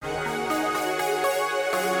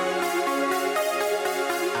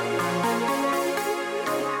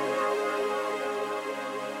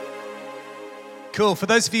Cool. For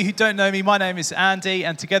those of you who don't know me, my name is Andy,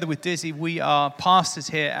 and together with Dizzy, we are pastors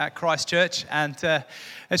here at Christ Church. And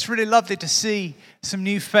it's really lovely to see some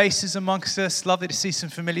new faces amongst us. Lovely to see some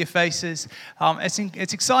familiar faces.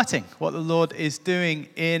 It's exciting what the Lord is doing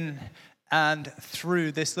in and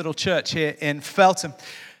through this little church here in Feltham.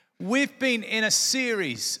 We've been in a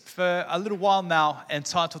series for a little while now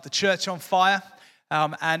entitled The Church on Fire,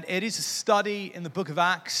 and it is a study in the book of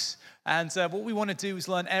Acts. And what we want to do is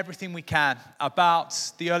learn everything we can about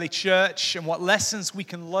the early church and what lessons we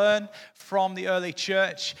can learn from the early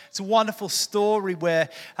church. It's a wonderful story where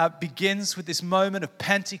it begins with this moment of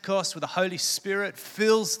Pentecost, where the Holy Spirit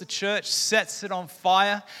fills the church, sets it on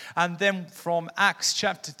fire. And then from Acts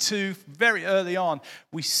chapter 2, very early on,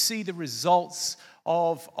 we see the results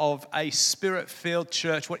of a spirit-filled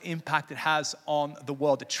church, what impact it has on the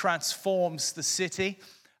world. It transforms the city.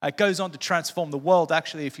 It goes on to transform the world,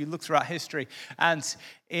 actually, if you look throughout history, and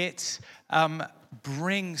it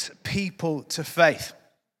brings people to faith.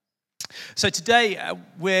 So today,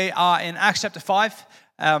 we are in Acts chapter 5,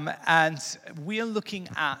 and we are looking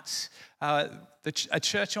at a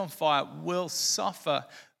church on fire will suffer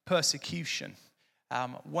persecution.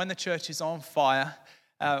 When the church is on fire,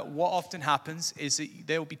 what often happens is that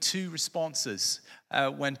there will be two responses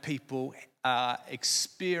when people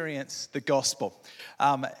experience the gospel.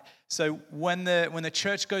 So when the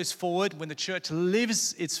church goes forward, when the church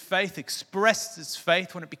lives its faith, expresses its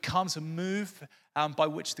faith, when it becomes a move by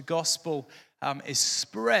which the gospel is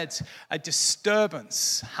spread, a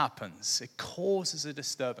disturbance happens. It causes a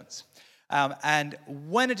disturbance. And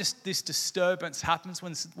when this disturbance happens,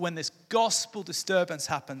 when this gospel disturbance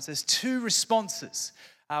happens, there's two responses.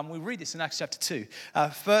 We read this in Acts chapter 2.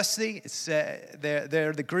 Firstly, it's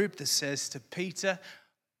they're the group that says to Peter,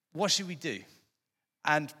 "What should we do?"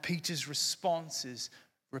 And Peter's response is,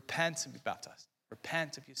 "Repent and be baptized.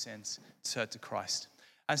 Repent of your sins, turn to Christ."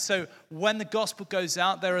 And so when the gospel goes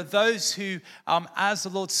out, there are those who, as the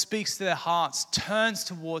Lord speaks to their hearts, turns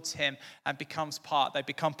towards him and they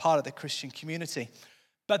become part of the Christian community.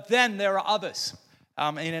 But then there are others.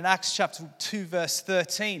 In Acts chapter 2, verse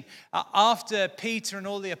 13, after Peter and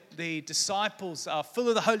all the disciples are full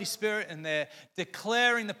of the Holy Spirit and they're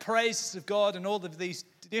declaring the praises of God and all of these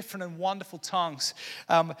different and wonderful tongues,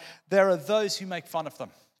 there are those who make fun of them,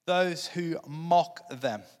 those who mock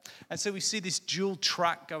them. And so we see this dual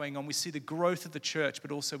track going on. We see the growth of the church, but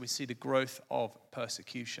also we see the growth of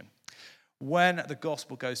persecution. When the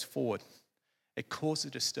gospel goes forward, it causes a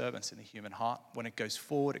disturbance in the human heart. When it goes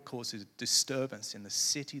forward, it causes a disturbance in the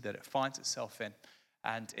city that it finds itself in.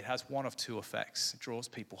 And it has one of two effects. It draws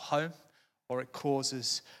people home, or it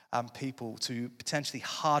causes people to potentially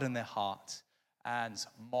harden their heart and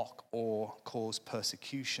mock or cause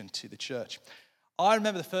persecution to the church. I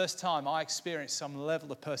remember the first time I experienced some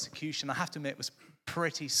level of persecution. I have to admit it was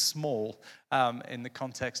pretty small in the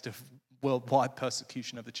context of worldwide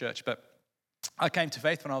persecution of the church. But I came to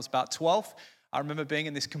faith when I was about 12. I remember being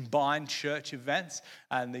in this combined church event,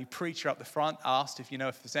 and the preacher up the front asked if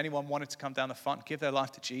there's anyone wanted to come down the front, give their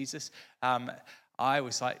life to Jesus. I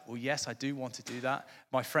was like, well, yes, I do want to do that.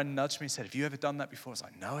 My friend nudged me and said, "Have you ever done that before?" I was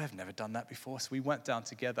like, "No, I've never done that before." So we went down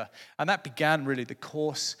together, and that began really the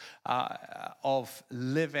course of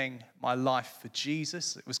living my life for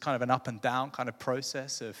Jesus. It was kind of an up and down kind of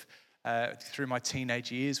process of through my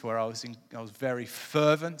teenage years, where I was very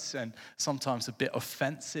fervent and sometimes a bit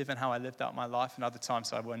offensive in how I lived out my life, and other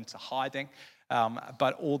times I went into hiding.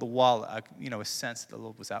 But all the while, a sense that the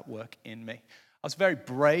Lord was at work in me. I was very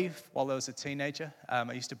brave while I was a teenager.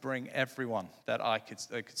 I used to bring everyone that I could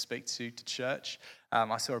speak to church.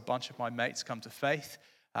 I saw a bunch of my mates come to faith.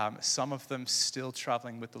 Some of them still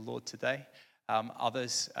traveling with the Lord today.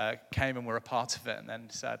 Others came and were a part of it and then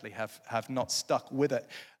sadly have not stuck with it.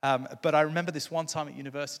 But I remember this one time at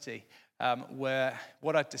university where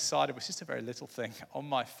what I decided was just a very little thing. On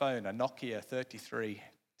my phone, a Nokia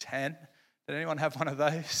 3310. Did anyone have one of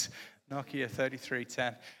those? Nokia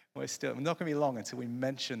 3310. We're not going to be long until we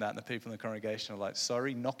mention that, and the people in the congregation are like,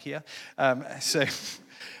 "Sorry, Nokia." So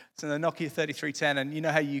the Nokia 3310, and you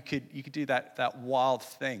know how you could do that wild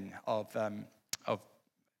thing of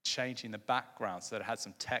changing the background so that it had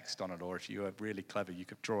some text on it, or if you were really clever, you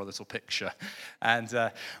could draw a little picture. And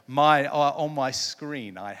on my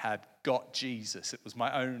screen, I had "Got Jesus." It was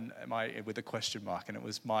my with a question mark, and it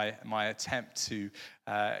was my attempt to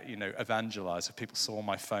evangelize. If people saw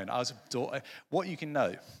my phone, I was what you can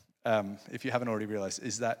know, if you haven't already realized,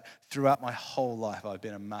 is that throughout my whole life I've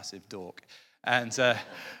been a massive dork. And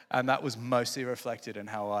that was mostly reflected in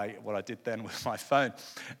what I did then with my phone.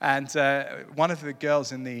 And one of the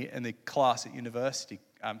girls in the class at university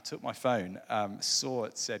took my phone, saw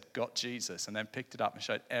it said, "Got Jesus," and then picked it up and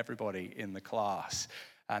showed everybody in the class.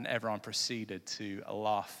 And everyone proceeded to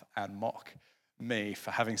laugh and mock me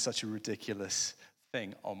for having such a ridiculous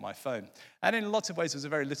thing on my phone. And in lots of ways, it was a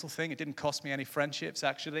very little thing. It didn't cost me any friendships,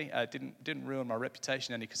 actually. It didn't ruin my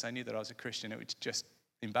reputation any because I knew that I was a Christian. It was just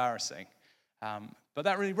embarrassing. But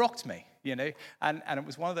that really rocked me, you know. And it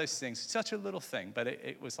was one of those things, such a little thing, but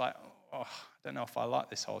it was like, I don't know if I like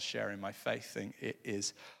this whole sharing my faith thing. It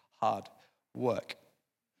is hard work.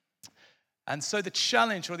 And so the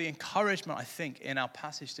challenge or the encouragement, I think, in our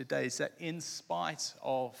passage today is that in spite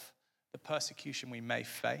of the persecution we may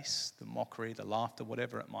face, the mockery, the laughter,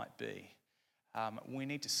 whatever it might be, we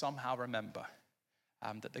need to somehow remember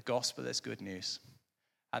that the gospel is good news,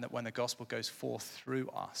 and that when the gospel goes forth through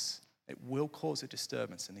us, it will cause a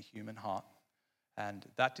disturbance in the human heart. And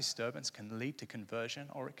that disturbance can lead to conversion,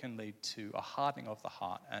 or it can lead to a hardening of the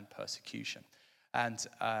heart and persecution. And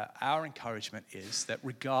our encouragement is that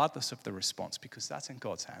regardless of the response, because that's in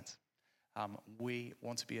God's hands, we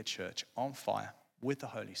want to be a church on fire with the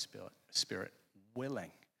Holy Spirit,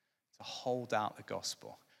 willing to hold out the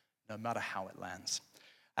gospel no matter how it lands.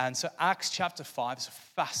 And so Acts chapter 5 is a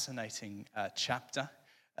fascinating chapter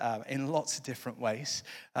in lots of different ways.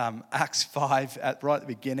 Acts 5, right at the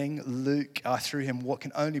beginning, Luke, through him, what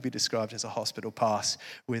can only be described as a hospital pass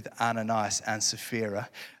with Ananias and Sapphira.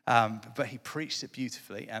 But he preached it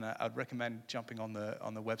beautifully, and I'd recommend jumping on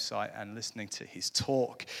the website and listening to his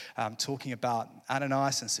talk, talking about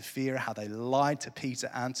Ananias and Sapphira, how they lied to Peter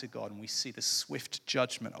and to God, and we see the swift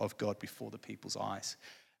judgment of God before the people's eyes.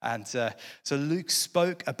 And so Luke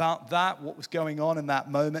spoke about that, what was going on in that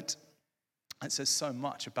moment. It says so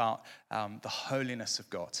much about the holiness of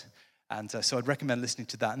God. And so I'd recommend listening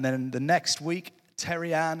to that. And then the next week,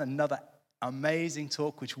 Terry Ann, another amazing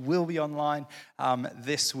talk, which will be online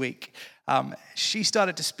this week. She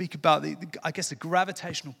started to speak about, the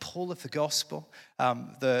gravitational pull of the gospel,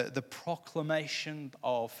 the proclamation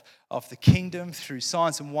of the kingdom through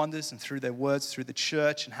signs and wonders and through their words, through the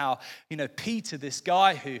church, and how, Peter, this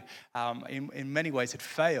guy who in many ways had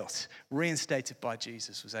failed, reinstated by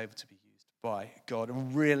Jesus, was able to be by God. A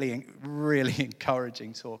really, really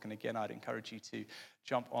encouraging talk. And again, I'd encourage you to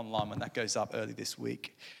jump online when that goes up early this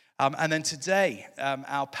week. And then today,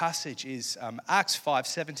 our passage is Acts 5,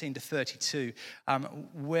 17 to 32,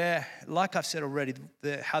 where, like I've said already,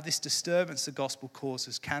 how this disturbance the gospel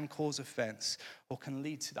causes can cause offense or can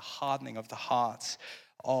lead to the hardening of the hearts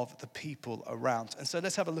of the people around. And so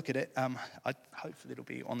let's have a look at it. Hopefully it'll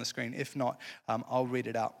be on the screen. If not, I'll read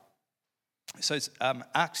it out. So it's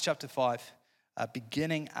Acts chapter 5,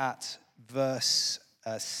 beginning at verse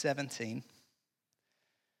 17,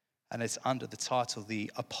 and it's under the title,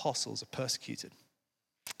 "The Apostles Are Persecuted."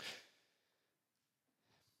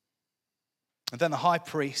 And then the high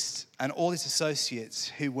priest and all his associates,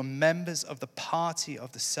 who were members of the party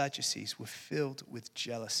of the Sadducees, were filled with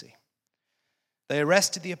jealousy. They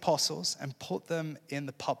arrested the apostles and put them in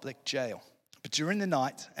the public jail. But during the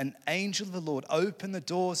night, an angel of the Lord opened the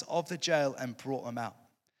doors of the jail and brought them out.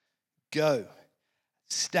 "Go,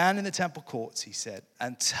 stand in the temple courts," he said,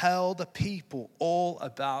 "and tell the people all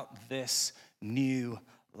about this new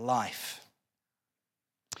life."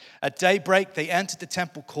 At daybreak, they entered the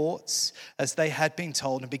temple courts as they had been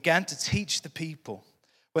told and began to teach the people.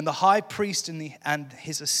 When the high priest and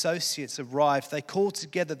his associates arrived, they called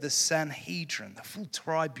together the Sanhedrin, the full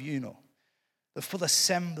tribunal, the full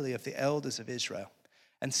assembly of the elders of Israel,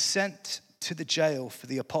 and sent to the jail for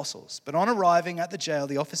the apostles. But on arriving at the jail,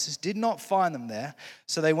 the officers did not find them there,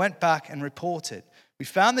 so they went back and reported, "We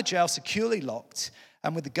found the jail securely locked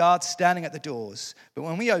and with the guards standing at the doors, but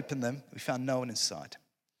when we opened them, we found no one inside."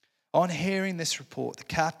 On hearing this report, the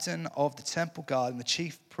captain of the temple guard and the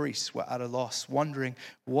chief priests were at a loss, wondering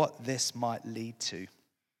what this might lead to.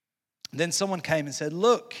 Then someone came and said,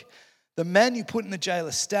 "Look, the men you put in the jail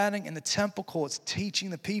are standing in the temple courts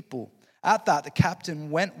teaching the people." At that, the captain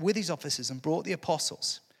went with his officers and brought the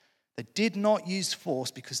apostles. They did not use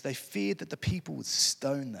force because they feared that the people would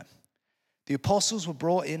stone them. The apostles were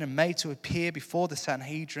brought in and made to appear before the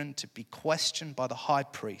Sanhedrin to be questioned by the high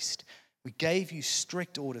priest. "We gave you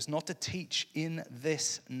strict orders not to teach in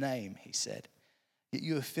this name," he said. "Yet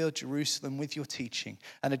you have filled Jerusalem with your teaching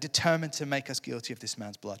and are determined to make us guilty of this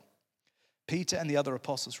man's blood." Peter and the other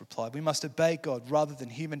apostles replied, "We must obey God rather than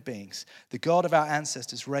human beings. The God of our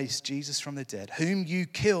ancestors raised Jesus from the dead, whom you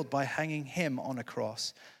killed by hanging him on a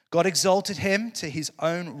cross. God exalted him to his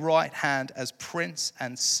own right hand as Prince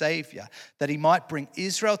and Savior, that he might bring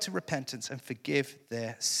Israel to repentance and forgive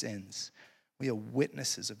their sins. We are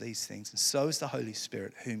witnesses of these things, and so is the Holy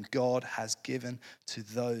Spirit, whom God has given to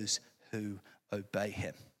those who obey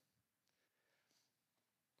him.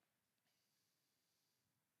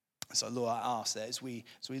 So Lord, I ask that as we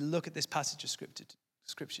look at this passage of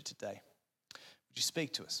scripture today, would you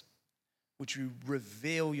speak to us? Would you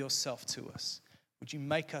reveal yourself to us? Would you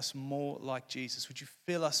make us more like Jesus? Would you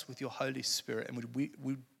fill us with your Holy Spirit? And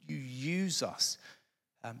would you use us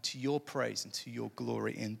to your praise and to your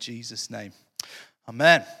glory in Jesus' name?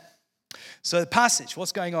 Amen. So the passage,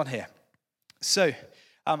 what's going on here? So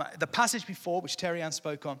the passage before, which Terry Ann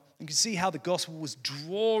spoke on, you can see how the gospel was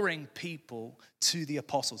drawing people to the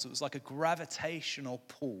apostles. It was like a gravitational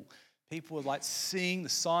pull. People were like seeing the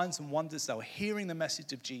signs and wonders. They were hearing the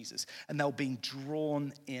message of Jesus, and they were being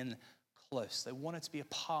drawn in close. They wanted to be a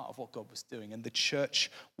part of what God was doing, and the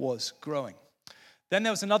church was growing. Then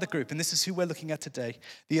there was another group, and this is who we're looking at today,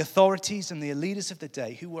 the authorities and the leaders of the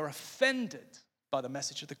day who were offended by the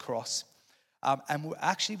message of the cross and were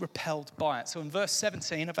actually repelled by it. So in verse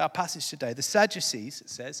 17 of our passage today, the Sadducees, it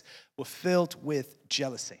says, were filled with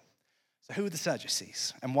jealousy. So who were the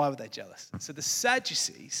Sadducees, and why were they jealous? So the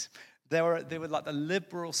Sadducees, they were like the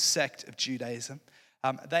liberal sect of Judaism.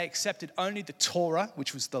 They accepted only the Torah,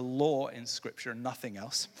 which was the law in Scripture, and nothing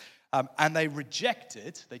else. And they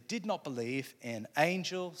did not believe in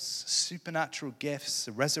angels, supernatural gifts,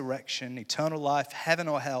 the resurrection, eternal life, heaven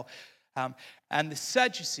or hell. And the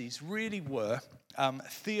Sadducees really were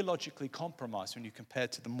theologically compromised when you compare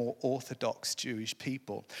to the more orthodox Jewish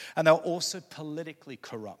people. And they were also politically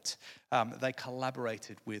corrupt. They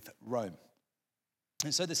collaborated with Rome.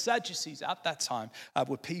 And so the Sadducees at that time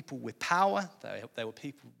were people with power, they were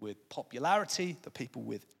people with popularity, the people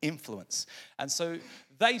with influence. And so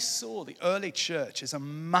they saw the early church as a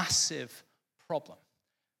massive problem.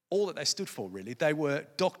 All that they stood for, really. They were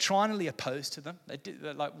doctrinally opposed to them.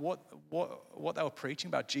 Like what they were preaching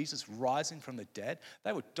about Jesus rising from the dead,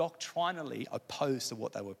 they were doctrinally opposed to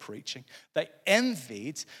what they were preaching. They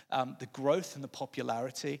envied the growth and the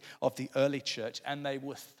popularity of the early church, and they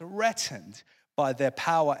were threatened by their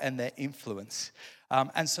power and their influence.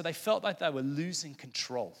 And so they felt like they were losing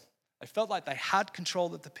control. They felt like they had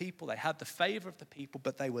control of the people, they had the favor of the people,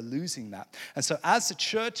 but they were losing that. And so as the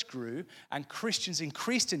church grew and Christians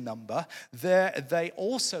increased in number, they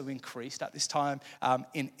also increased at this time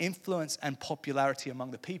in influence and popularity among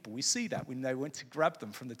the people. We see that when they went to grab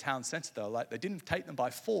them from the town center. They didn't take them by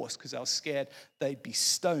force because they were scared they'd be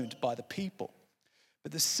stoned by the people.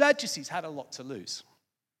 But the Sadducees had a lot to lose.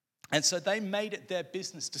 And so they made it their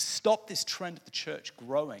business to stop this trend of the church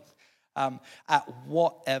growing at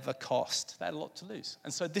whatever cost. They had a lot to lose.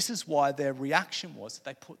 And so this is why their reaction was that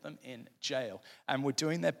they put them in jail and were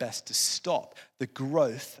doing their best to stop the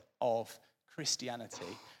growth of Christianity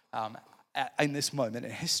in this moment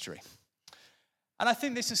in history. And I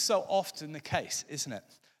think this is so often the case, isn't it?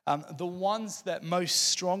 The ones that most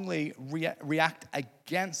strongly react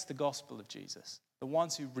against the gospel of Jesus, the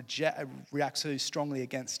ones who react so strongly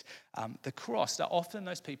against the cross, are often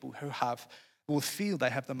those people who will feel they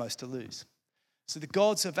have the most to lose. So the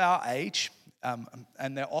gods of our age,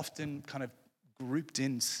 and they're often kind of grouped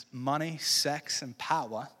in money, sex, and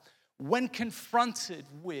power, when confronted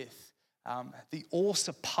with the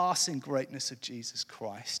all-surpassing greatness of Jesus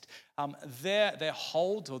Christ, their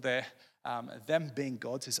hold or them being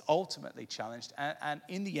gods is ultimately challenged and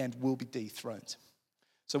in the end will be dethroned.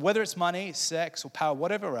 So whether it's money, sex, or power,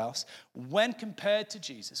 whatever else, when compared to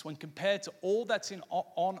Jesus, when compared to all that's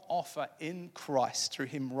on offer in Christ through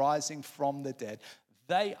him rising from the dead,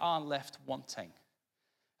 they are left wanting.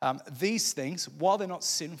 These things, while they're not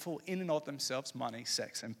sinful in and of themselves, money,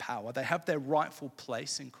 sex, and power, they have their rightful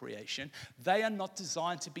place in creation. They are not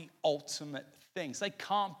designed to be ultimate things. They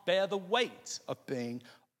can't bear the weight of being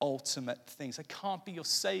ultimate things. They can't be your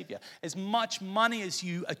savior. As much money as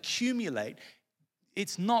you accumulate,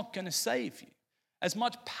 it's not going to save you. As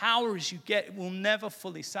much power as you get, it will never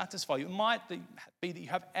fully satisfy you. It might be that you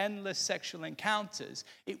have endless sexual encounters.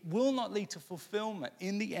 It will not lead to fulfillment.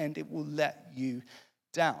 In the end, it will let you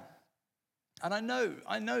down. And I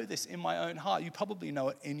know this in my own heart. You probably know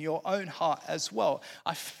it in your own heart as well.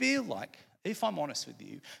 I feel like, if I'm honest with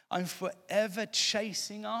you, I'm forever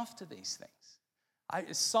chasing after these things.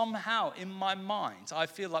 Somehow in my mind, I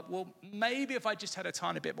feel like, well, maybe if I just had a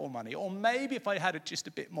tiny bit more money, or maybe if I had just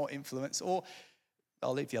a bit more influence, or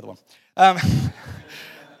I'll leave the other one. I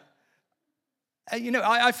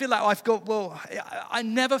feel like I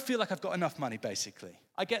never feel like I've got enough money, basically.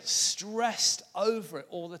 I get stressed over it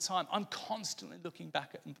all the time. I'm constantly looking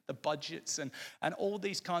back at the budgets and all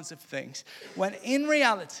these kinds of things, when in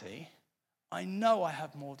reality, I know I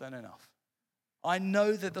have more than enough. I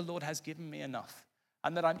know that the Lord has given me enough.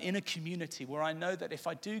 And that I'm in a community where I know that if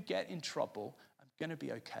I do get in trouble, I'm going to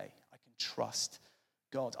be okay. I can trust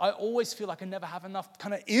God. I always feel like I never have enough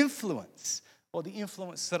kind of influence, or the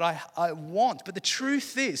influence that I want. But the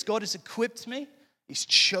truth is, God has equipped me. He's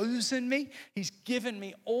chosen me. He's given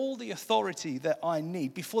me all the authority that I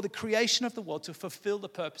need before the creation of the world to fulfill the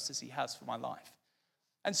purposes he has for my life.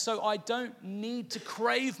 And so I don't need to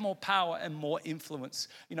crave more power and more influence,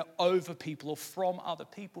 over people or from other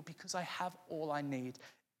people, because I have all I need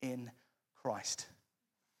in Christ.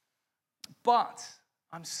 But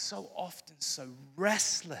I'm so often so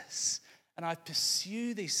restless, and I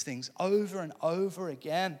pursue these things over and over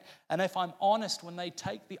again. And if I'm honest, when they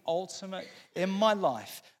take the ultimate in my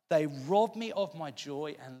life, they rob me of my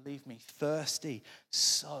joy and leave me thirsty,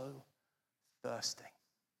 so thirsty.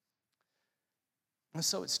 And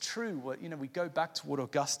so it's true, we go back to what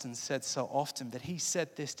Augustine said so often, that he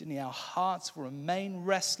said this, didn't he? Our hearts will remain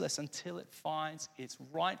restless until it finds its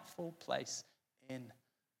rightful place in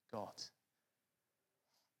God.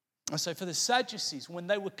 And so for the Sadducees, when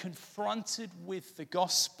they were confronted with the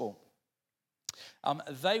gospel,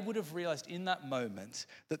 they would have realized in that moment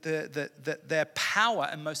that that their power,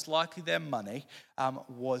 and most likely their money,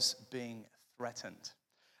 was being threatened.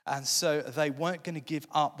 And so they weren't going to give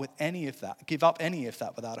up any of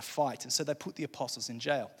that without a fight. And so they put the apostles in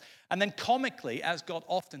jail. And then comically, as God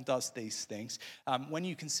often does these things, when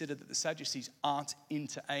you consider that the Sadducees aren't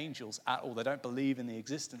into angels at all, they don't believe in the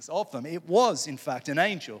existence of them, it was, in fact, an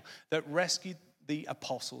angel that rescued the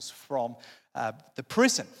apostles from the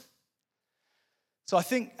prison. So I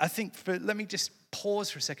think let me just pause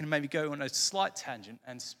for a second and maybe go on a slight tangent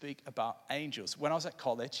and speak about angels. When I was at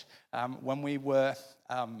college, when we were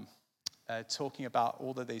talking about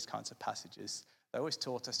all of these kinds of passages, they always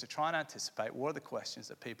taught us to try and anticipate what are the questions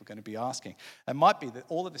that people are going to be asking. It might be that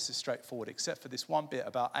all of this is straightforward except for this one bit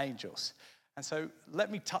about angels. And so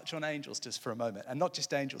let me touch on angels just for a moment, and not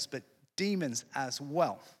just angels, but demons as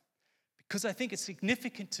well. Because I think it's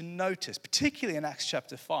significant to notice, particularly in Acts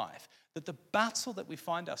chapter 5, that the battle that we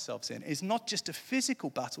find ourselves in is not just a physical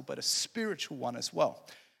battle, but a spiritual one as well.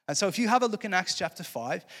 And so if you have a look in Acts chapter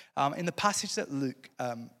 5, in the passage that Luke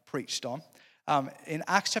preached on, in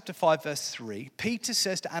Acts chapter 5, verse 3, Peter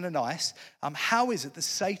says to Ananias, how is it that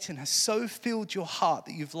Satan has so filled your heart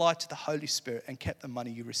that you've lied to the Holy Spirit and kept the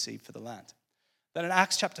money you received for the land? Then in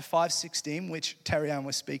Acts chapter 5:16, which Terry Ann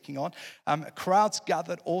was speaking on, crowds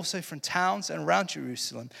gathered also from towns and around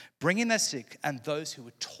Jerusalem, bringing their sick and those who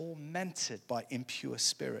were tormented by impure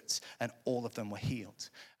spirits, and all of them were healed.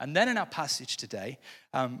 And then in our passage today,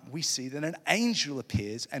 we see that an angel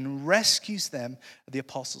appears and rescues them, the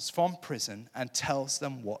apostles, from prison and tells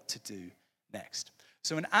them what to do next.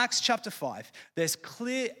 So in Acts chapter 5, there's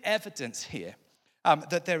clear evidence here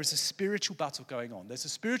that there is a spiritual battle going on. There's a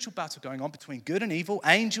spiritual battle going on between good and evil,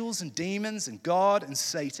 angels and demons, and God and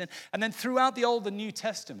Satan. And then throughout the Old and New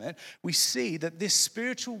Testament, we see that this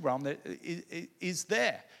spiritual realm that is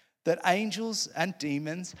there, that angels and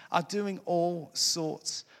demons are doing all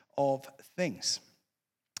sorts of things.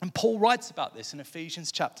 And Paul writes about this in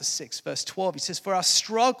Ephesians chapter 6, verse 12. He says, "For our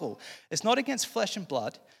struggle is not against flesh and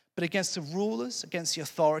blood, but against the rulers, against the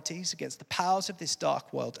authorities, against the powers of this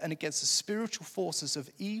dark world, and against the spiritual forces of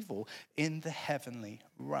evil in the heavenly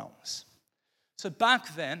realms." So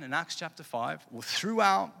back then in Acts chapter 5, or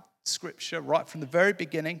throughout Scripture, right from the very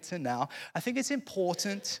beginning to now, I think it's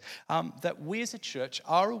important that we as a church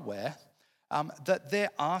are aware that there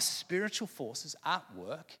are spiritual forces at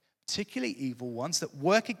work, particularly evil ones, that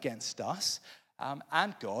work against us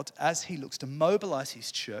and God as he looks to mobilize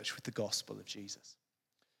his church with the gospel of Jesus.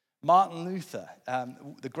 Martin Luther,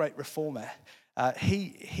 the great reformer,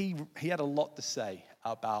 he had a lot to say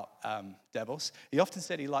about devils. He often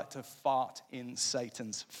said he liked to fart in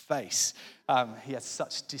Satan's face. He had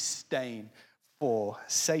such disdain for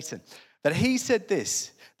Satan. But he said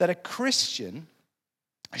this, that a Christian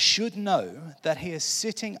should know that he is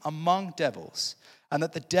sitting among devils, and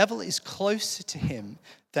that the devil is closer to him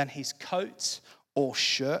than his coat or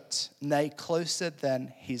shirt, nay, closer than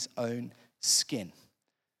his own skin.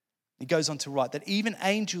 He goes on to write that even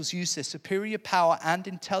angels use their superior power and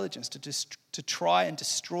intelligence to try and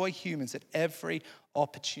destroy humans at every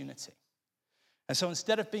opportunity. And so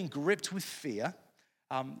instead of being gripped with fear,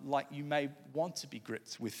 like you may want to be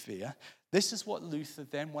gripped with fear, this is what Luther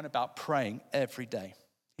then went about praying every day.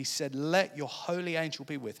 He said, "Let your holy angel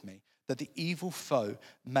be with me, that the evil foe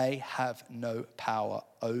may have no power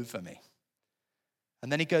over me."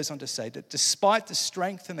 And then he goes on to say that despite the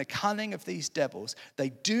strength and the cunning of these devils, they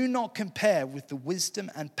do not compare with the wisdom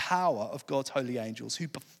and power of God's holy angels, who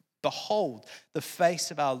behold the face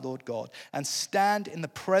of our Lord God and stand in the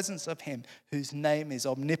presence of him whose name is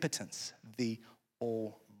Omnipotence, the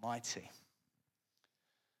Almighty.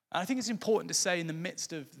 And I think it's important to say in the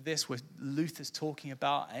midst of this, where Luther's talking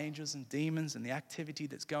about angels and demons and the activity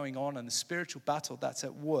that's going on and the spiritual battle that's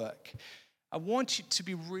at work, I want you to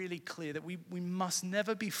be really clear that we must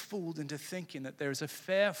never be fooled into thinking that there is a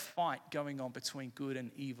fair fight going on between good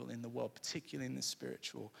and evil in the world, particularly in the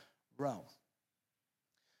spiritual realm.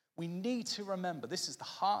 We need to remember, this is the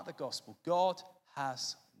heart of the gospel, God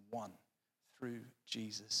has won through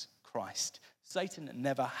Jesus Christ. Satan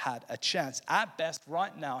never had a chance. At best,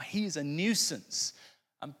 right now, he is a nuisance,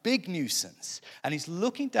 a big nuisance, and he's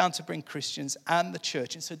looking down to bring Christians and the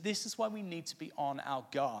church. And so this is why we need to be on our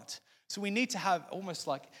guard. So we need to have almost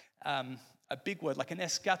like a big word, like an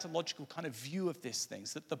eschatological kind of view of these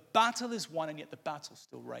things, that the battle is won and yet the battle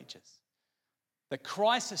still rages. That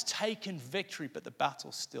Christ has taken victory, but the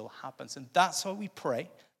battle still happens. And that's why we pray.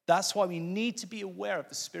 That's why we need to be aware of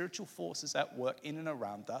the spiritual forces at work in and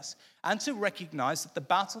around us, and to recognize that the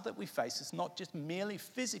battle that we face is not just merely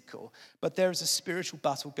physical, but there is a spiritual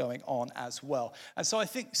battle going on as well. And so I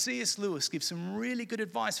think C.S. Lewis gives some really good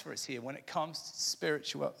advice for us here when it comes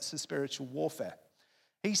to spiritual warfare.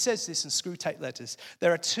 He says this in Screwtape Letters: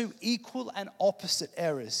 there are two equal and opposite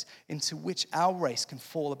errors into which our race can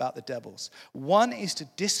fall about the devils. One is to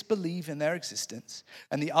disbelieve in their existence,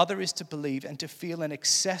 and the other is to believe and to feel an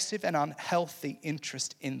excessive and unhealthy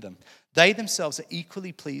interest in them. They themselves are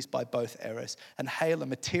equally pleased by both errors and hail a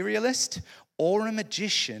materialist or a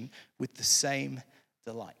magician with the same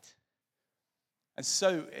delight. And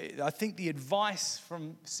so I think the advice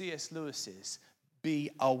from C.S. Lewis is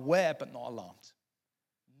be aware but not alarmed.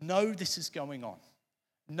 Know this is going on.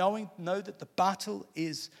 Know that the battle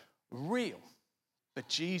is real, but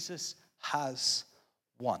Jesus has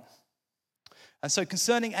won. And so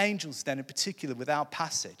concerning angels then in particular with our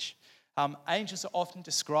passage, angels are often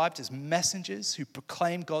described as messengers who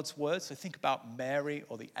proclaim God's word. So think about Mary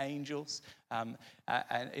or the angels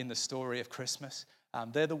in the story of Christmas.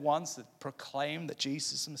 They're the ones that proclaim that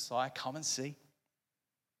Jesus is the Messiah. Come and see.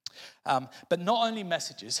 But not only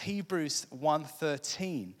messages, Hebrews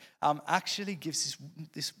 1:13 actually gives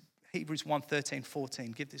this Hebrews 1:13,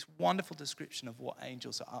 14 give this wonderful description of what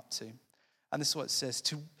angels are up to. And this is what it says: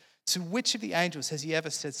 To which of the angels has he ever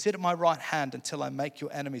said, sit at my right hand until I make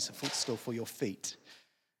your enemies a footstool for your feet?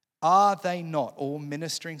 Are they not all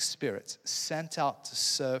ministering spirits sent out to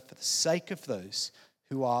serve for the sake of those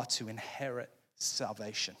who are to inherit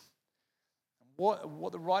salvation?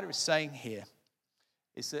 What the writer is saying here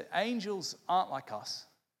is that angels aren't like us.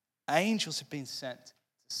 Angels have been sent to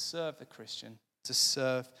serve the Christian, to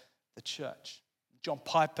serve the church. John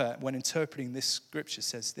Piper, when interpreting this scripture,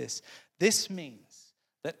 says this: this means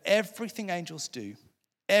that everything angels do,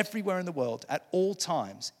 everywhere in the world, at all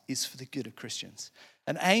times, is for the good of Christians.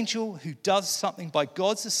 An angel who does something by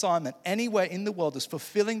God's assignment anywhere in the world is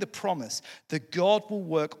fulfilling the promise that God will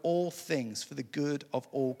work all things for the good of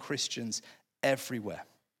all Christians everywhere.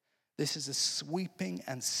 This is a sweeping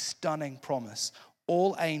and stunning promise.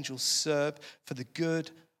 All angels serve for the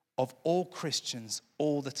good of all Christians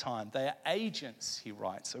all the time. They are agents, he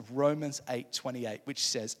writes, of Romans 8:28, which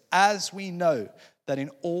says, as we know that in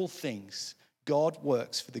all things God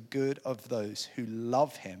works for the good of those who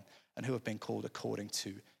love him and who have been called according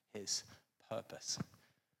to his purpose.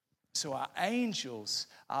 So our angels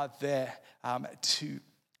are there to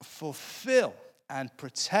fulfill and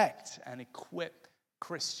protect and equip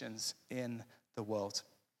Christians in the world.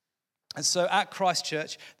 And so at Christ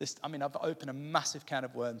Church, I've opened a massive can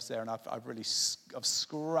of worms there, and I've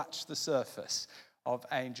scratched the surface of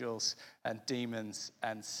angels and demons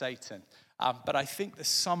and Satan. But I think the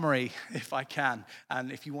summary, if I can,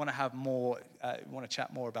 and if you want to have more, want to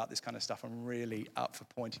chat more about this kind of stuff, I'm really up for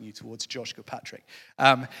pointing you towards Josh Kilpatrick.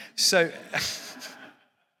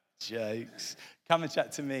 Jokes. Come and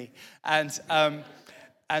chat to me.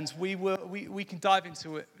 And we can dive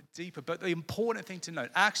into it deeper. But the important thing to note,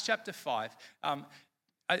 Acts chapter 5,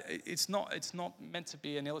 it's not meant to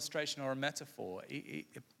be an illustration or a metaphor.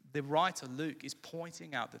 The writer, Luke, is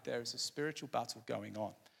pointing out that there is a spiritual battle going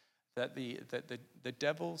on. That the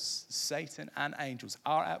devils, Satan, and angels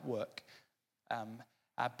are at work.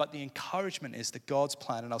 But the encouragement is that God's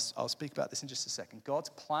plan, and I'll speak about this in just a second, God's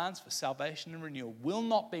plans for salvation and renewal will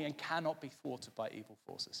not be and cannot be thwarted by evil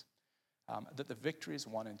forces. That the victory is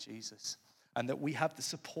won in Jesus, and that we have the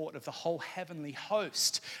support of the whole heavenly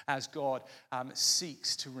host as God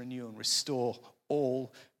seeks to renew and restore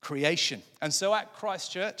all creation. And so at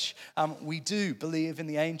Christ Church, we do believe in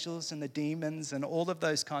the angels and the demons and all of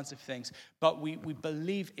those kinds of things, but we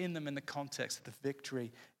believe in them in the context that the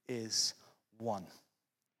victory is won.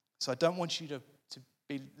 So I don't want you to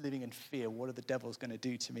be living in fear. What are the devils going to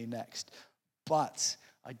do to me next? But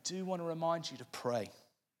I do want to remind you to pray.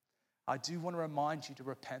 I do want to remind you to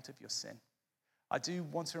repent of your sin. I do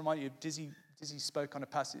want to remind you, Dizzy spoke on a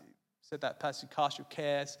passage, said that passage, cast your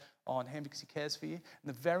cares on him because he cares for you. In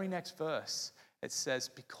the very next verse, it says,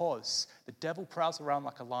 because the devil prowls around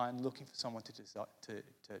like a lion looking for someone to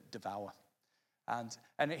devour.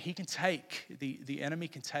 And he can take, the enemy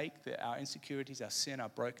can take our insecurities, our sin, our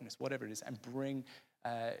brokenness, whatever it is, and bring,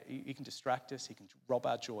 he can distract us, he can rob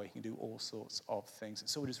our joy, he can do all sorts of things. And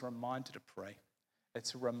so it is a reminder to pray.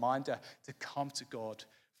 It's a reminder to come to God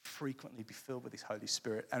frequently, be filled with his Holy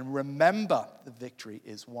Spirit, and remember the victory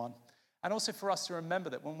is won. And also for us to remember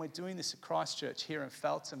that when we're doing this at Christ Church here in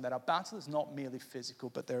Feltham, that our battle is not merely physical,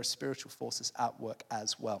 but there are spiritual forces at work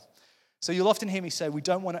as well. So you'll often hear me say we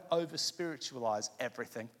don't want to over-spiritualize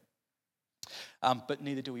everything, but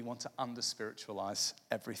neither do we want to under-spiritualize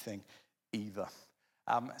everything either.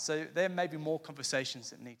 So there may be more conversations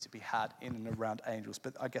that need to be had in and around angels,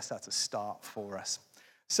 but I guess that's a start for us.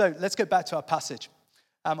 So let's go back to our passage.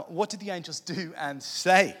 What did the angels do and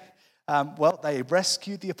say? Well, they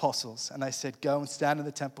rescued the apostles and they said, go and stand in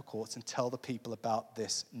the temple courts and tell the people about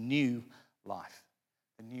this new life,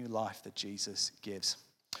 the new life that Jesus gives.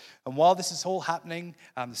 And while this is all happening,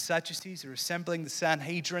 the Sadducees are assembling the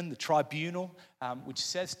Sanhedrin, the tribunal, which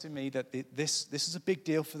says to me that this is a big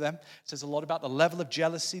deal for them. It says a lot about the level of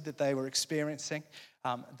jealousy that they were experiencing.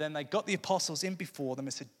 Then they got the apostles in before them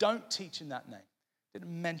and said, don't teach in that name.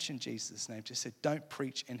 Didn't mention Jesus' name, just said, don't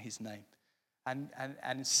preach in his name. And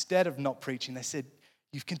instead of not preaching, they said,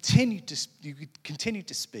 you continued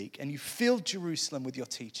to speak, and you filled Jerusalem with your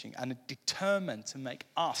teaching and are determined to make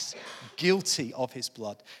us guilty of his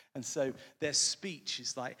blood. And so their speech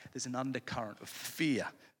is like there's an undercurrent of fear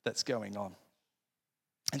that's going on.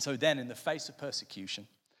 And so then in the face of persecution,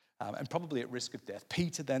 and probably at risk of death,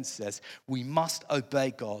 Peter then says, we must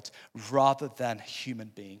obey God rather than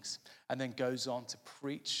human beings. And then goes on to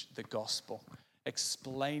preach the gospel,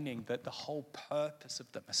 explaining that the whole purpose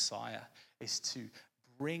of the Messiah is to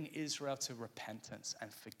bring Israel to repentance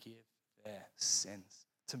and forgive their sins,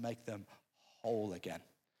 to make them whole again.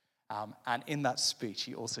 And in that speech,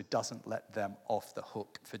 he also doesn't let them off the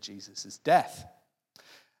hook for Jesus' death.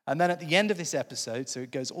 And then at the end of this episode, so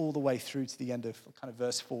it goes all the way through to the end of kind of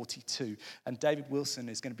verse 42, and David Wilson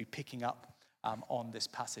is going to be picking up on this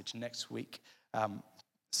passage next week.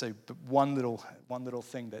 So one little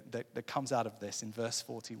thing that comes out of this in verse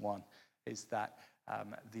 41 is that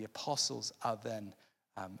the apostles are then,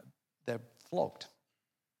 they're flogged.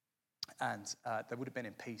 And they would have been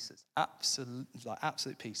in pieces,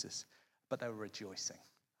 absolute pieces. But they were rejoicing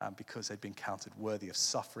because they'd been counted worthy of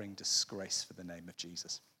suffering disgrace for the name of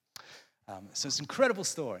Jesus. So it's an incredible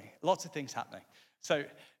story. Lots of things happening. So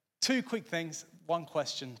 2 quick things, 1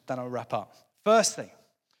 question, then I'll wrap up. First thing,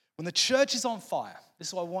 when the church is on fire, this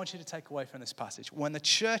is what I want you to take away from this passage. When the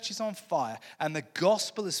church is on fire and the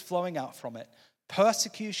gospel is flowing out from it,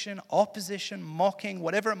 persecution, opposition, mocking,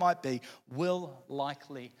 whatever it might be, will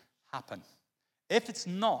likely happen. If it's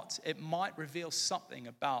not, it might reveal something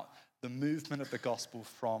about the movement of the gospel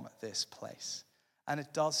from this place. And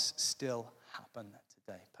it does still happen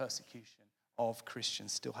today. Persecution of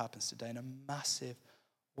Christians still happens today in a massive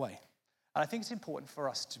way. And I think it's important for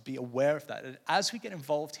us to be aware of that. And as we get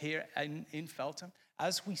involved here in Feltham,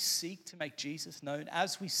 as we seek to make Jesus known,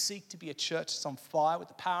 as we seek to be a church that's on fire with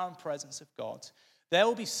the power and presence of God, there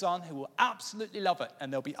will be some who will absolutely love it,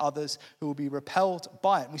 and there'll be others who will be repelled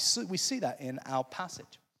by it. And we see that in our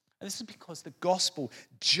passage. And this is because the gospel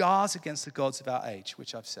jars against the gods of our age,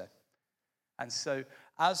 which I've said. And so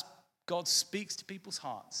as God speaks to people's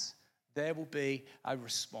hearts, there will be a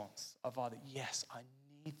response of either, yes, I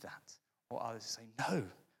need that, or others say, no,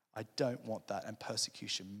 I don't want that, and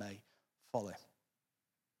persecution may follow.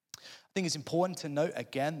 I think it's important to note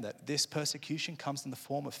again that this persecution comes in the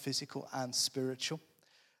form of physical and spiritual,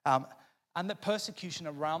 and that persecution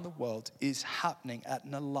around the world is happening at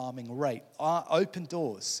an alarming rate. Our Open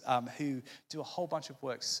Doors, who do a whole bunch of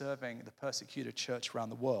work serving the persecuted church around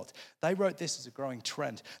the world, they wrote this as a growing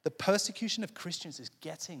trend. The persecution of Christians is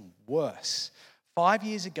getting worse. 5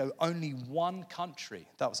 years ago, only one country,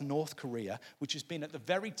 that was North Korea, which has been at the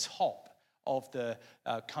very top of the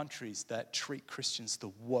countries that treat Christians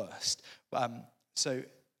the worst.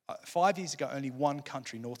 5 years ago, only one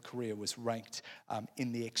country, North Korea, was ranked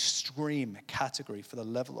in the extreme category for the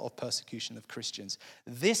level of persecution of Christians.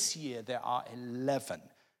 This year, there are 11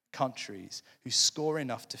 countries who score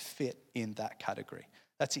enough to fit in that category.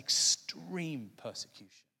 That's extreme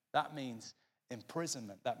persecution. That means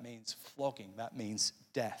imprisonment. That means flogging. That means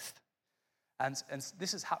death. And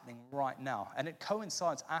this is happening right now. And it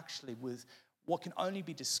coincides actually with what can only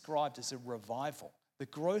be described as a revival The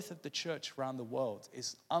growth of the church around the world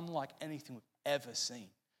is unlike anything we've ever seen.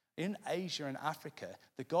 In Asia and Africa,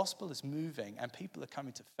 the gospel is moving and people are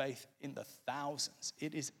coming to faith in the thousands.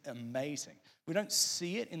 It is amazing. We don't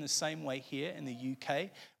see it in the same way here in the UK.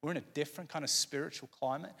 We're in a different kind of spiritual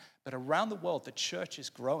climate. But around the world, the church is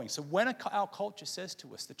growing. So when our culture says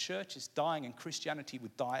to us the church is dying and Christianity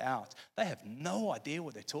would die out, they have no idea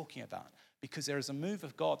what they're talking about, because there is a move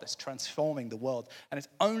of God that's transforming the world. And it's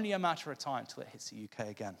only a matter of time till it hits the UK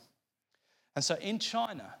again. And so in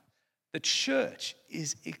China, the church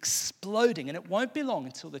is exploding, and it won't be long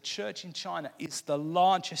until the church in China is the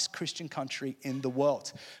largest Christian country in the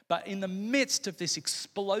world. But in the midst of this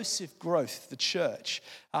explosive growth, the church,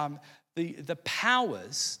 the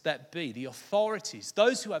powers that be, the authorities,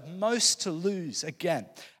 those who have most to lose, again,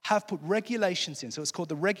 have put regulations in. So it's called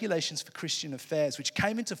the Regulations for Christian Affairs, which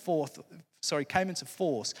came into force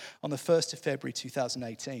on the 1st of February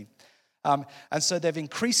 2018. And so they've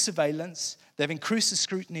increased surveillance, they've increased the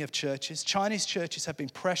scrutiny of churches. Chinese churches have been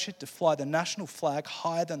pressured to fly the national flag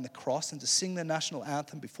higher than the cross and to sing the national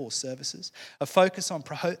anthem before services. A focus on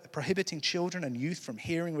prohibiting children and youth from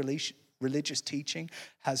hearing religious teaching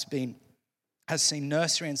has seen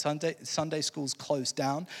nursery and Sunday schools closed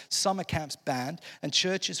down, summer camps banned, and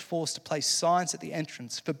churches forced to place signs at the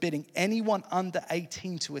entrance forbidding anyone under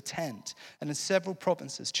 18 to attend. And in several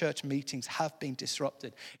provinces, church meetings have been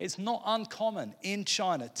disrupted. It's not uncommon in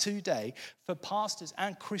China today for pastors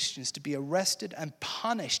and Christians to be arrested and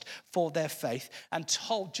punished for their faith and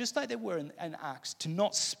told, just like they were in Acts, to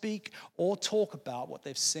not speak or talk about what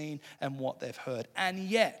they've seen and what they've heard. And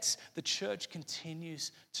yet, the church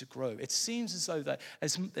continues to grow. It seems as though that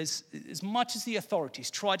as much as the authorities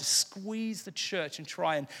try to squeeze the church and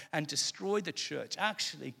try and destroy the church,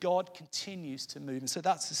 actually God continues to move. And so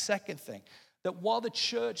that's the second thing, that while the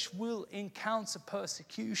church will encounter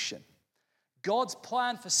persecution, God's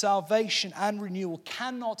plan for salvation and renewal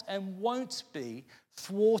cannot and won't be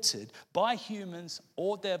thwarted by humans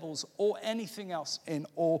or devils or anything else in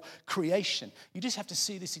all creation. You just have to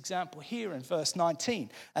see this example here in verse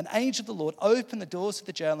 19. An angel of the Lord opened the doors of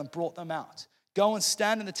the jail and brought them out. Go and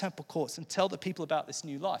stand in the temple courts and tell the people about this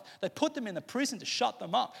new life. They put them in the prison to shut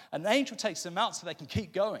them up. An angel takes them out so they can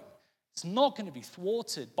keep going. It's not going to be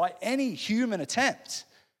thwarted by any human attempt.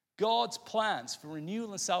 God's plans for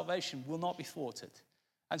renewal and salvation will not be thwarted.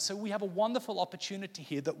 And so we have a wonderful opportunity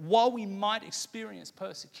here that while we might experience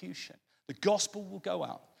persecution, the gospel will go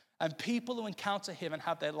out and people who encounter him and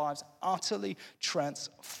have their lives utterly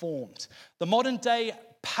transformed. The modern day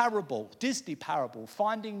parable, Disney parable,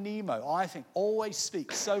 Finding Nemo, I think always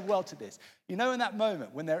speaks so well to this. You know, in that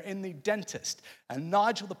moment when they're in the dentist and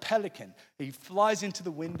Nigel the pelican, he flies into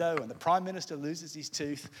the window and the prime minister loses his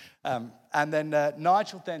tooth. And then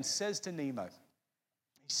Nigel then says to Nemo,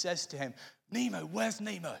 he says to him, Nemo, where's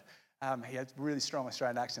Nemo? He had a really strong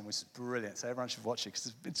Australian accent, which is brilliant. So everyone should watch it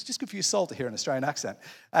because it's just good for your soul to hear an Australian accent.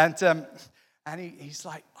 And he's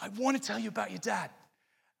like, I want to tell you about your dad.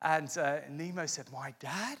 And Nemo said, my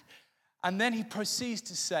dad? And then he proceeds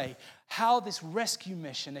to say how this rescue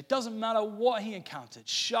mission, it doesn't matter what he encountered,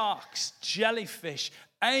 sharks, jellyfish,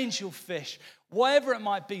 angelfish, whatever it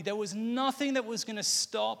might be, there was nothing that was going to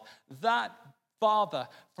stop that father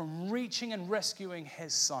from reaching and rescuing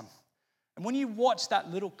his son. And when you watch that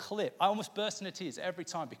little clip, I almost burst into tears every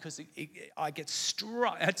time because I get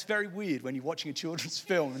struck. It's very weird when you're watching a children's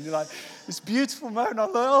film and you're like, this beautiful moment,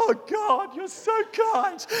 I'm like, oh God, you're so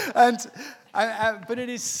kind. But it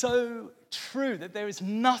is so true that there is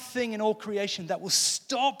nothing in all creation that will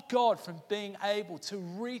stop God from being able to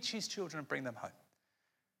reach his children and bring them home.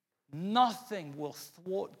 Nothing will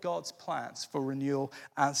thwart God's plans for renewal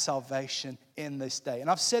and salvation in this day. And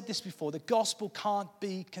I've said this before, the gospel can't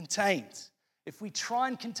be contained. If we try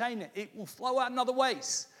and contain it, it will flow out in other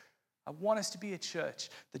ways. I want us to be a church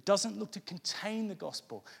that doesn't look to contain the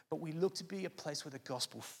gospel, but we look to be a place where the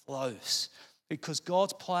gospel flows. Because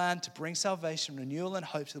God's plan to bring salvation, renewal, and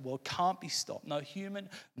hope to the world can't be stopped. No human,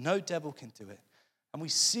 no devil can do it. And we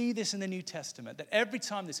see this in the New Testament, that every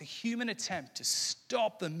time there's a human attempt to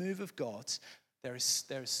stop the move of God, there is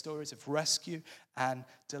stories of rescue and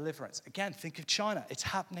deliverance. Again, think of China. It's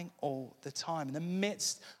happening all the time. In the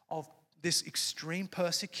midst of this extreme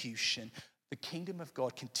persecution, the kingdom of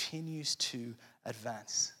God continues to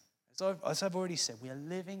advance. As I've already said, we are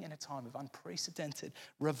living in a time of unprecedented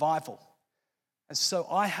revival. And so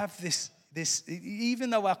I have this,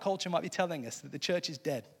 even though our culture might be telling us that the church is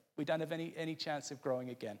dead, We don't have any chance of growing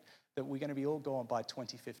again, that we're going to be all gone by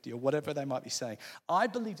 2050 or whatever they might be saying. I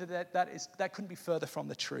believe that couldn't be further from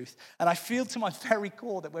the truth. And I feel to my very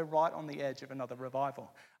core that we're right on the edge of another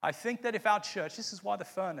revival. I think that if our church, this is why the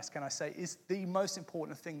furnace, can I say, is the most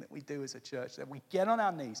important thing that we do as a church, that we get on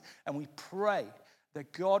our knees and we pray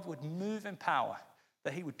that God would move in power,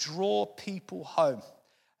 that he would draw people home.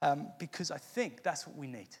 Because I think that's what we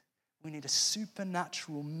need. We need a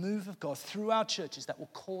supernatural move of God through our churches that will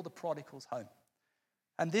call the prodigals home.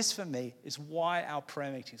 And this, for me, is why our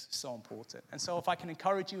prayer meetings are so important. And so if I can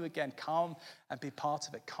encourage you again, come and be part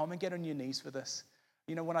of it. Come and get on your knees with us.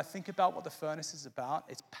 You know, when I think about what the furnace is about,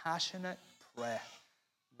 it's passionate prayer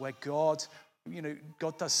where God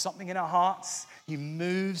does something in our hearts. He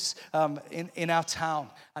moves in our town,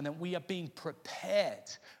 and then we are being prepared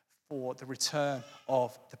for the return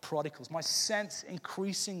of the prodigals. My sense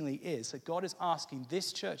increasingly is that God is asking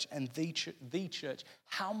this church and the church,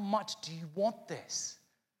 how much do you want this?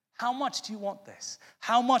 How much do you want this?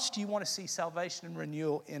 How much do you want to see salvation and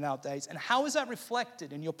renewal in our days? And how is that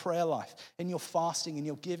reflected in your prayer life, in your fasting, in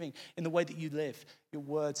your giving, in the way that you live, your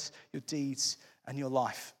words, your deeds, and your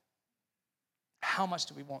life? How much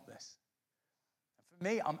do we want this? For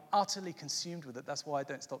me, I'm utterly consumed with it. That's why I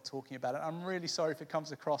don't stop talking about it. I'm really sorry if it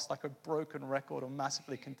comes across like a broken record or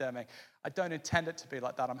massively condemning. I don't intend it to be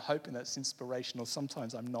like that. I'm hoping that it's inspirational.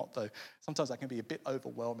 Sometimes I'm not, though. Sometimes I can be a bit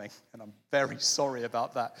overwhelming, and I'm very sorry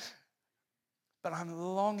about that. But I'm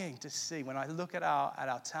longing to see, when I look at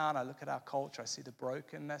our town, I look at our culture, I see the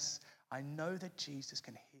brokenness. I know that Jesus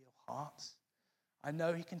can heal hearts. I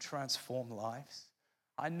know he can transform lives.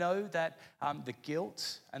 I know that the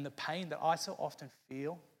guilt and the pain that I so often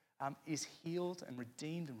feel is healed and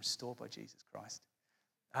redeemed and restored by Jesus Christ.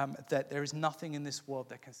 That there is nothing in this world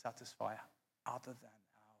that can satisfy other than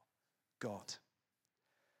our God.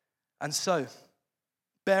 And so,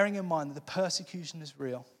 bearing in mind that the persecution is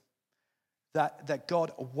real, that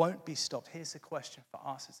God won't be stopped, here's the question for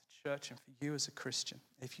us as a church and for you as a Christian,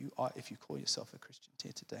 if you call yourself a Christian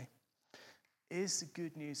here today. Is the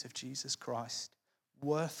good news of Jesus Christ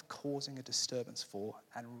worth causing a disturbance for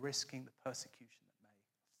and risking the persecution that may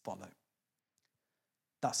follow?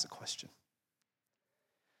 That's the question.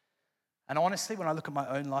 And honestly, when I look at my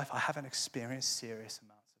own life, I haven't experienced serious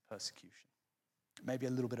amounts of persecution. Maybe a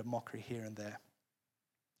little bit of mockery here and there.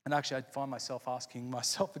 And actually, I find myself asking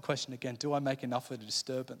myself the question again, do I make enough of a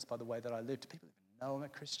disturbance by the way that I live? Do people even know I'm a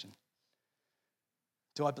Christian?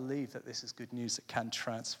 Do I believe that this is good news that can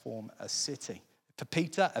transform a city? For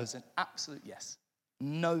Peter, it was an absolute yes.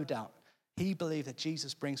 No doubt. He believed that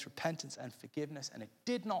Jesus brings repentance and forgiveness, and it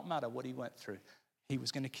did not matter what he went through. He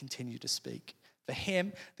was going to continue to speak. For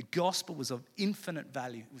him, the gospel was of infinite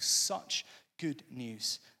value. It was such good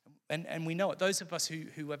news. And we know it. Those of us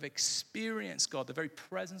who have experienced God, the very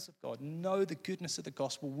presence of God, know the goodness of the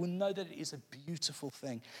gospel, will know that it is a beautiful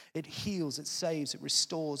thing. It heals, it saves, it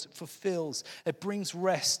restores, it fulfills, it brings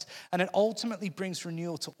rest, and it ultimately brings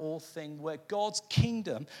renewal to all things where God's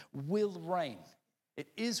kingdom will reign. It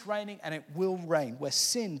is reigning and it will reign, where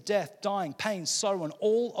sin, death, dying, pain, sorrow, and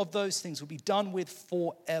all of those things will be done with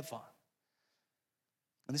forever.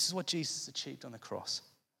 And this is what Jesus achieved on the cross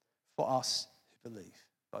for us who believe,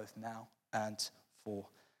 both now and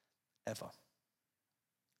forever.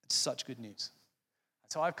 It's such good news.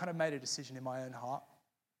 And so I've kind of made a decision in my own heart,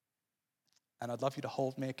 and I'd love you to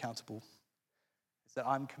hold me accountable, is that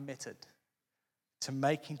I'm committed to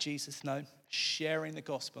making Jesus known, sharing the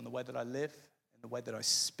gospel in the way that I live, in the way that I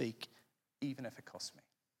speak, even if it costs me.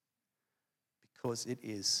 Because it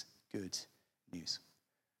is good news.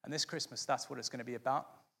 And this Christmas, that's what it's going to be about.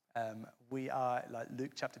 We are, like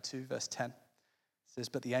Luke chapter 2, verse 10. It says,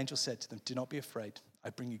 but the angel said to them, do not be afraid. I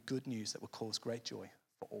bring you good news that will cause great joy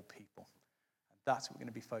for all people. And that's what we're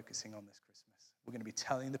going to be focusing on this Christmas. We're going to be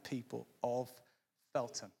telling the people of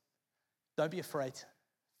Felton, don't be afraid.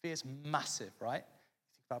 Fear's massive, right?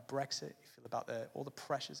 You think about Brexit, you feel about all the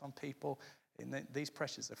pressures on people. And these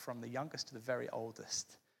pressures are from the youngest to the very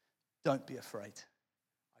oldest. Don't be afraid.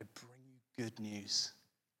 I bring you good news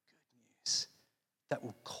that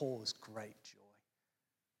will cause great joy.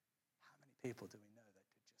 How many people do we know that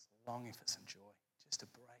could just longing for some joy, just a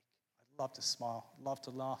break? I'd love to smile, I'd love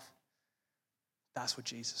to laugh. That's what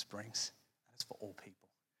Jesus brings, and it's for all people.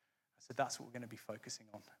 So that's what we're going to be focusing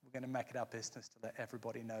on. We're going to make it our business to let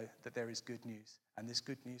everybody know that there is good news, and this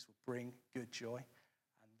good news will bring good joy,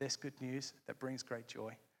 and this good news that brings great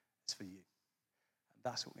joy is for you. And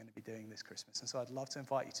that's what we're going to be doing this Christmas. And so I'd love to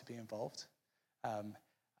invite you to be involved.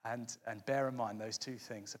 And bear in mind those two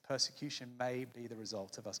things. The persecution may be the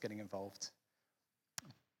result of us getting involved.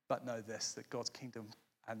 But know this, that God's kingdom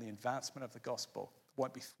and the advancement of the gospel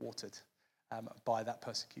won't be thwarted by that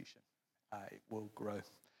persecution. It will grow.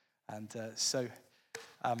 And so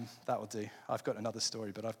that will do. I've got another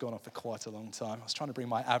story, but I've gone on for quite a long time. I was trying to bring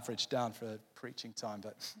my average down for preaching time,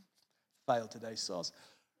 but failed today, soz.